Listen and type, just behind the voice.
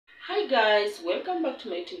Hi guys, welcome back to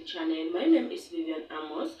my YouTube channel. My name is Vivian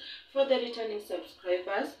Amos. For the returning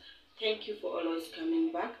subscribers, thank you for always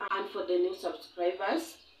coming back, and for the new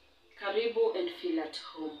subscribers, karibu and feel at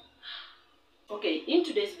home. Okay, in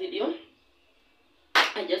today's video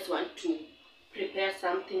I just want to prepare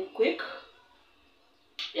something quick.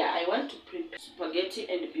 I want to prepare spaghetti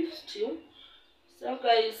and beef stew. So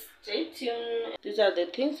guys, stay tuned. These are the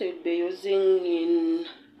things I will be using in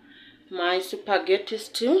my spaghetti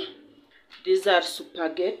stew. These are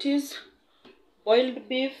spaghettis, boiled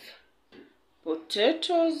beef,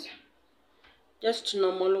 potatoes, just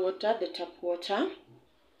normal water, the tap water,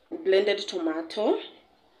 blended tomato,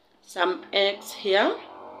 some eggs here,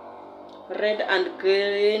 red and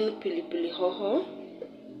green pilipili hoho,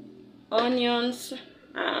 onions,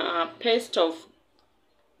 paste of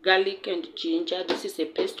garlic and ginger. This is a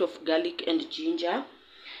paste of garlic and ginger,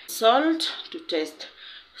 salt to taste.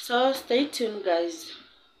 So stay tuned guys.